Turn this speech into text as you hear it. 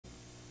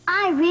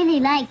I really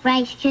like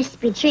Rice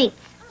Krispie treats.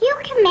 You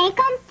can make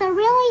them. They're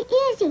really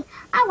easy.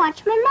 I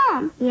watch my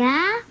mom.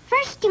 Yeah?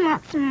 First you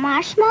melt some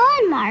marshmallow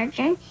and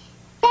margarine.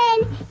 Then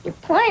you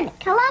pour in the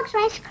Kellogg's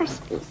Rice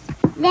Krispies.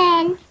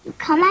 Then you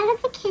come out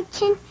of the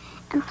kitchen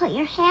and put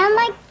your hand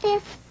like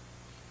this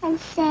and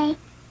say,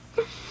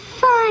 "They're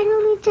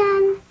finally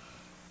done."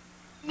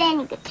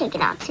 Then you could take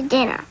it out to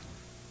dinner.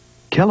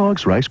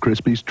 Kellogg's Rice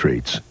Krispies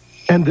treats.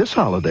 And this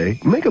holiday,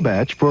 make a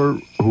batch for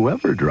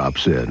whoever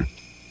drops in.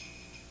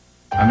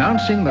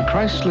 Announcing the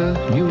Chrysler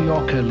New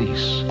Yorker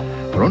lease.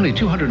 For only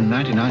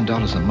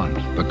 $299 a month,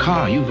 the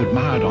car you've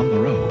admired on the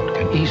road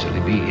can easily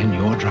be in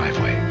your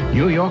driveway.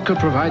 New Yorker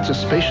provides a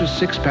spacious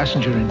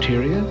 6-passenger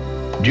interior,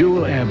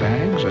 dual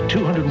airbags, a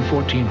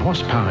 214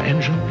 horsepower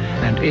engine,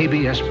 and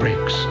ABS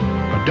brakes.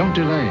 But don't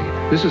delay.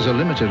 This is a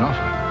limited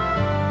offer.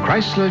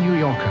 Chrysler New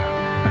Yorker,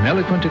 an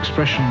eloquent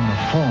expression of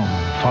form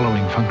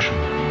following function.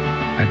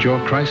 At your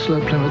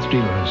Chrysler Plymouth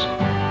dealers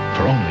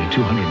for only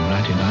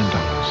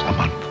 $299 a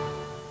month.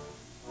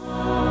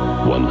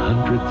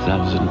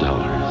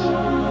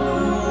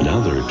 $100,000. Now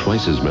there are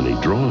twice as many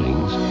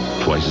drawings,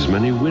 twice as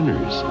many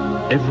winners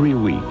every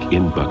week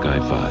in Buckeye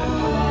 5.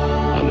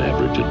 On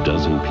average, a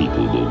dozen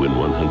people will win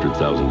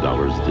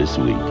 $100,000 this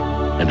week,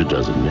 and a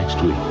dozen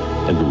next week,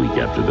 and the week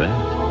after that.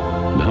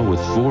 Now with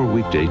 4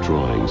 weekday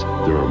drawings,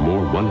 there are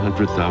more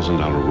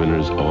 $100,000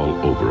 winners all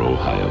over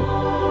Ohio.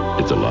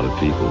 It's a lot of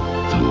people.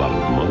 It's a lot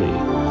of money.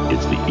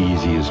 It's the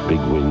easiest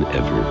big win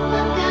ever.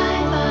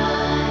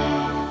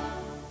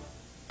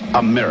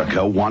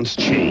 America wants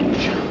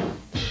change.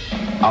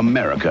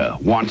 America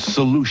wants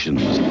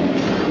solutions.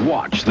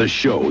 Watch the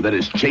show that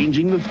is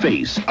changing the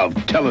face of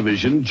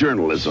television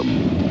journalism.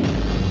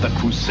 The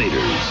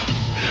Crusaders.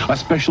 A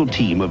special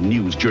team of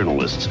news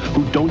journalists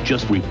who don't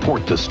just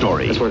report the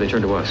story. That's why they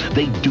turn to us.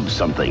 They do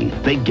something.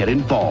 They get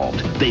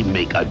involved. They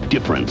make a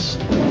difference.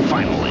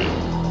 Finally,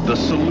 the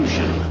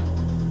solution.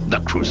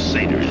 The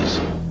Crusaders.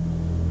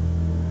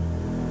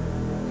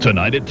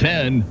 Tonight at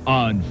 10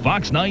 on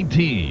Fox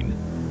 19.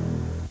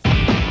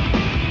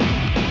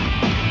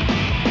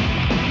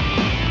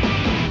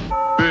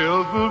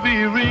 Bells will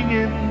be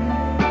ringing.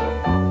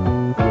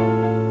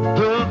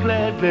 The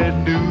glad,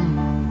 glad news.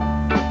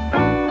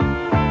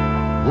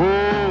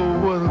 Oh,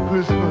 what a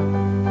Christmas.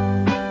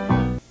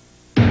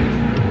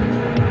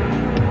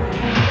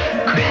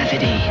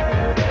 Gravity.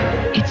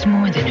 It's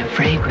more than a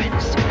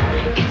fragrance.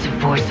 It's a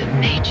force of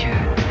nature.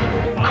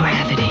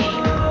 Gravity.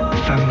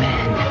 For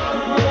men.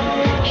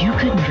 You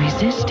couldn't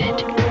resist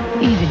it,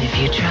 even if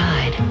you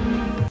tried.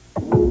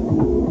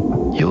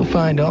 You'll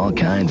find all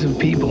kinds of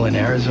people in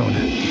Arizona.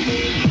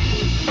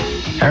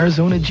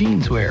 Arizona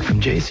jeanswear from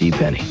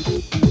Penney.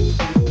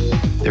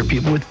 They're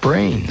people with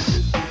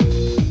brains.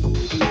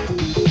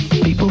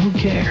 People who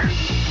care.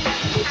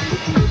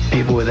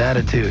 People with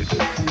attitude.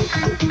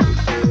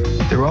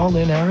 They're all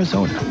in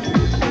Arizona.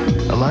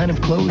 A line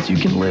of clothes you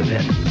can live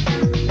in.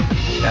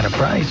 At a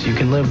price you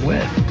can live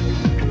with.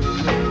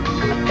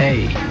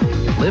 Hey,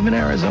 live in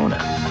Arizona.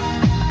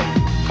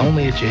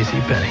 Only at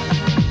Penney.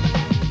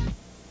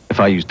 If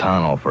I use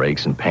Tylenol for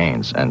aches and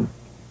pains, and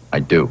I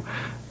do,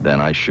 then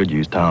I should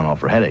use Tylenol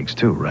for headaches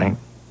too, right?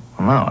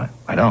 Well, no,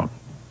 I don't.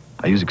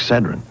 I use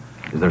Excedrin.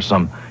 Is there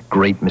some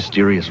great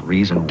mysterious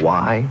reason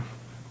why?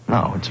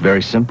 No, it's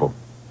very simple.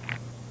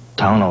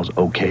 Tylenol's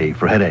okay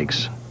for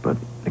headaches, but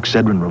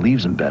Excedrin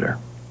relieves them better.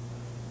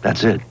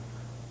 That's it.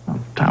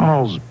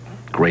 Tylenol's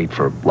great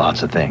for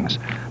lots of things,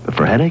 but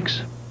for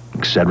headaches,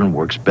 Excedrin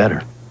works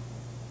better.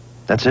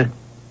 That's it.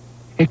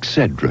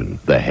 Excedrin,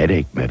 the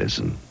headache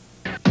medicine.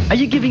 Are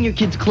you giving your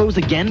kids clothes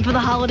again for the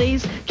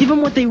holidays? Give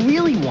them what they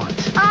really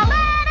want.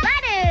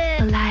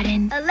 Aladdin!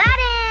 Aladdin.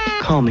 Aladdin!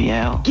 Call me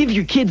Al. Give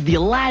your kids the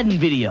Aladdin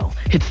video.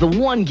 It's the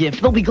one gift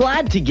they'll be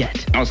glad to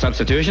get. No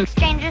substitution.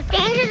 Strangers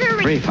are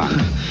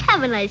Refund.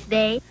 Have a nice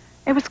day.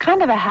 It was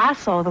kind of a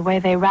hassle the way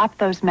they wrapped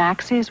those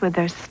maxis with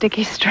their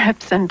sticky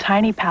strips and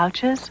tiny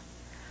pouches.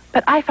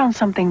 But I found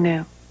something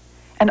new.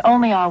 And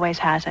Only Always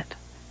has it.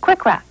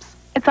 Quick Wraps.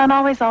 It's on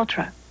Always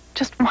Ultra.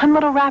 Just one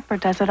little wrapper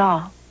does it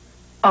all.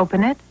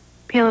 Open it,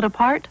 peel it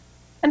apart,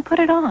 and put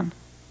it on.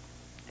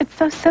 It's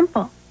so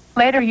simple.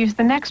 Later, use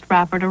the next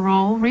wrapper to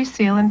roll,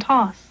 reseal, and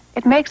toss.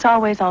 It makes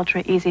Always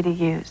Ultra easy to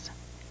use.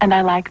 And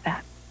I like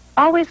that.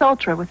 Always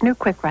Ultra with new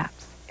Quick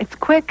Wraps. It's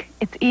quick,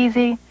 it's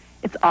easy,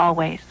 it's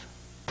always.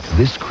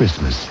 This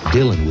Christmas,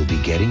 Dylan will be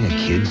getting a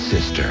kid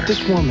sister.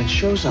 This woman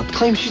shows up,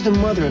 claims she's the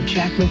mother of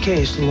Jack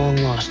McKay's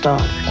long-lost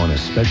daughter. On a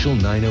special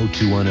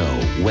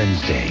 90210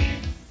 Wednesday.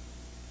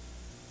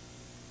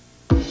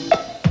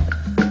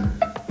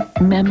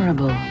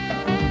 Memorable.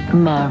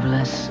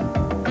 Marvelous.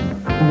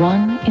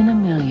 1 in a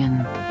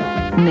million.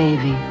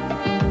 Navy.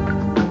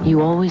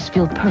 You always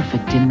feel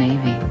perfect in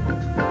navy.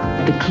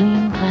 The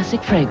clean,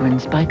 classic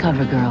fragrance by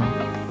CoverGirl.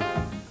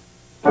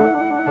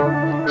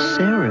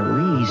 Sara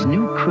Lee's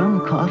new Crumb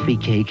coffee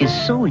cake is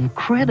so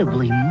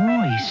incredibly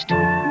moist.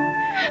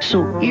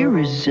 So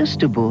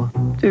irresistible,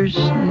 there's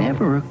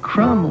never a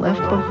crumb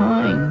left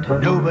behind.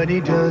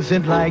 Nobody does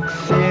it like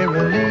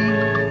Sara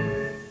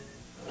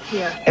Lee.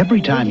 here. Every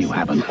time you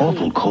have an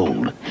awful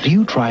cold, do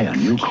you try a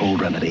new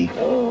cold remedy?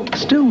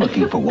 Still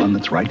looking for one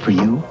that's right for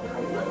you?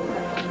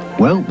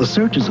 Well, the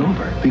search is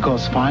over,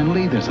 because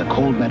finally there's a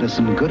cold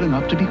medicine good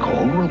enough to be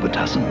called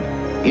Robitussin.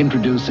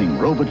 Introducing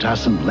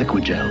Robitussin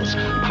Liquid Gels,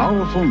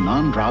 powerful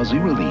non-drowsy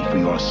relief for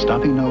your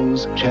stuffy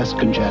nose, chest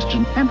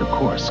congestion, and of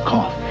course,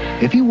 cough.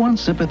 If you want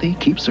sympathy,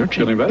 keep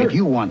searching. Feeling better? If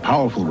you want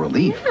powerful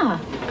relief,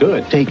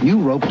 Good. take new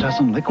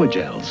Robitussin Liquid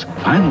Gels.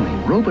 Finally,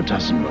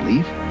 Robitussin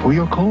relief for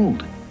your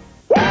cold.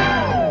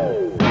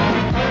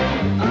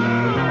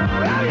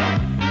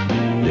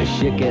 The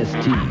Schick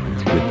ST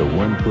with the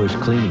one-push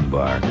cleaning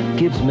bar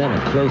gives men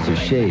a closer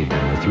shave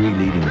than the 3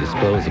 leading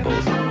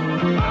disposables.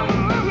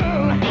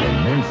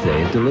 And men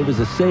say it delivers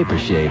a safer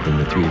shave than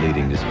the 3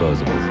 leading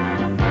disposables.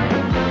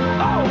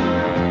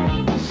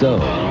 So,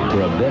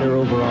 for a better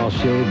overall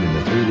shave than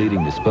the 3 leading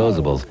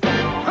disposables,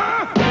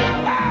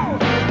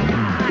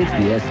 it's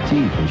the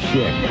ST from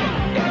Schick.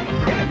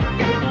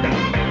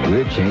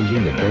 We're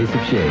changing the face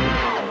of shaving.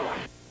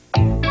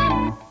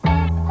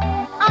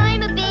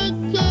 I'm a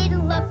big kid,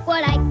 look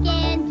what I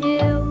can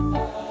do.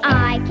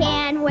 I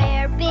can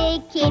wear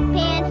big kid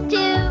pants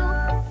too.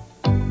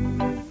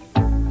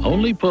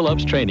 Only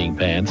Pull-Ups training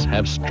pants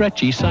have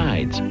stretchy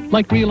sides,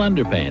 like real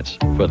underpants,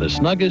 for the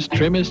snuggest,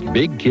 trimmest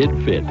big kid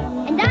fit.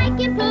 And I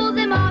can pull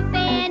them off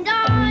and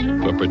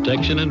on. For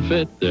protection and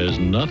fit, there's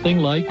nothing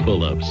like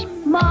Pull-Ups.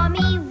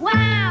 Mommy,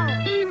 wow!